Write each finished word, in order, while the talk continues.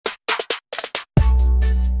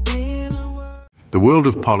The world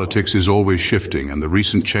of politics is always shifting, and the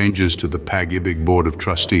recent changes to the Pag-Ibig Board of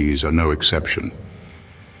Trustees are no exception.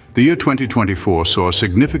 The year 2024 saw a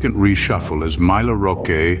significant reshuffle as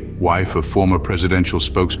Roque, wife of former presidential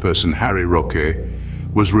spokesperson Harry Roque,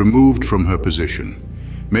 was removed from her position,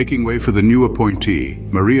 making way for the new appointee,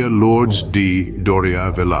 Lourdes de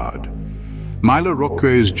Doria-Velarde.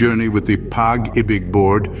 Roque's journey with the Pag-Ibig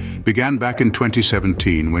board began back in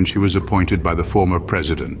 2017 when she was appointed by the former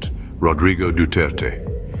president, Rodrigo Duterte.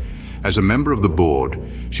 As a member of the board,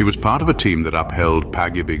 she was part of a team that upheld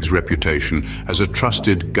Pag-Ibig's reputation as a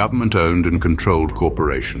trusted, government-owned and controlled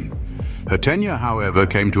corporation. Her tenure, however,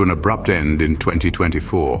 came to an abrupt end in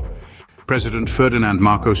 2024. President Ferdinand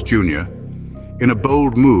Marcos Jr., in a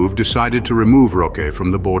bold move, decided to remove Roque from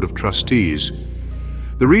the Board of Trustees.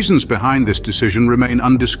 The reasons behind this decision remain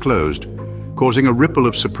undisclosed, causing a ripple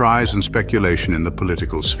of surprise and speculation in the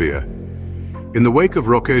political sphere. In the wake of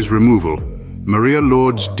Roque's removal,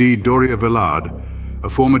 Lourdes de Doria-Velarde, a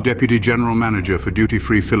former deputy general manager for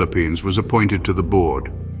duty-free Philippines, was appointed to the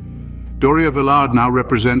board. Doria-Velarde now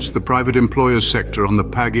represents the private employers sector on the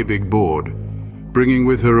Pag-Ibig board, bringing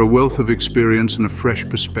with her a wealth of experience and a fresh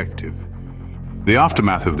perspective. The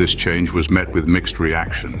aftermath of this change was met with mixed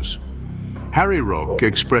reactions. Harry Roque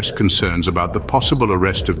expressed concerns about the possible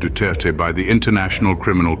arrest of Duterte by the International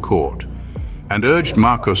Criminal Court and urged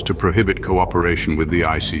Marcos to prohibit cooperation with the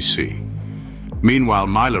ICC. Meanwhile,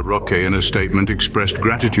 Roque, in a statement, expressed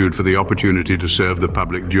gratitude for the opportunity to serve the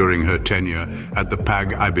public during her tenure at the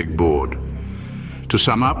Pag-Ibig board. To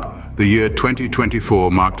sum up, the year 2024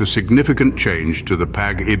 marked a significant change to the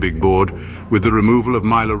Pag-Ibig board with the removal of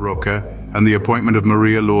Roque and the appointment of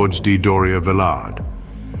Lourdes de Doria-Velarde.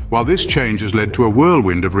 While this change has led to a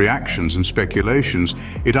whirlwind of reactions and speculations,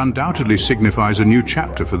 it undoubtedly signifies a new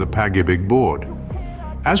chapter for the Pag-Ibig board.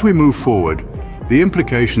 As we move forward, the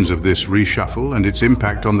implications of this reshuffle and its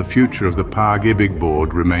impact on the future of the Pag-Ibig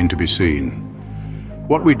board remain to be seen.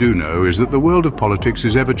 What we do know is that the world of politics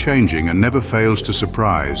is ever-changing and never fails to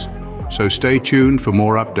surprise, so stay tuned for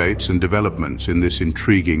more updates and developments in this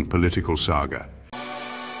intriguing political saga.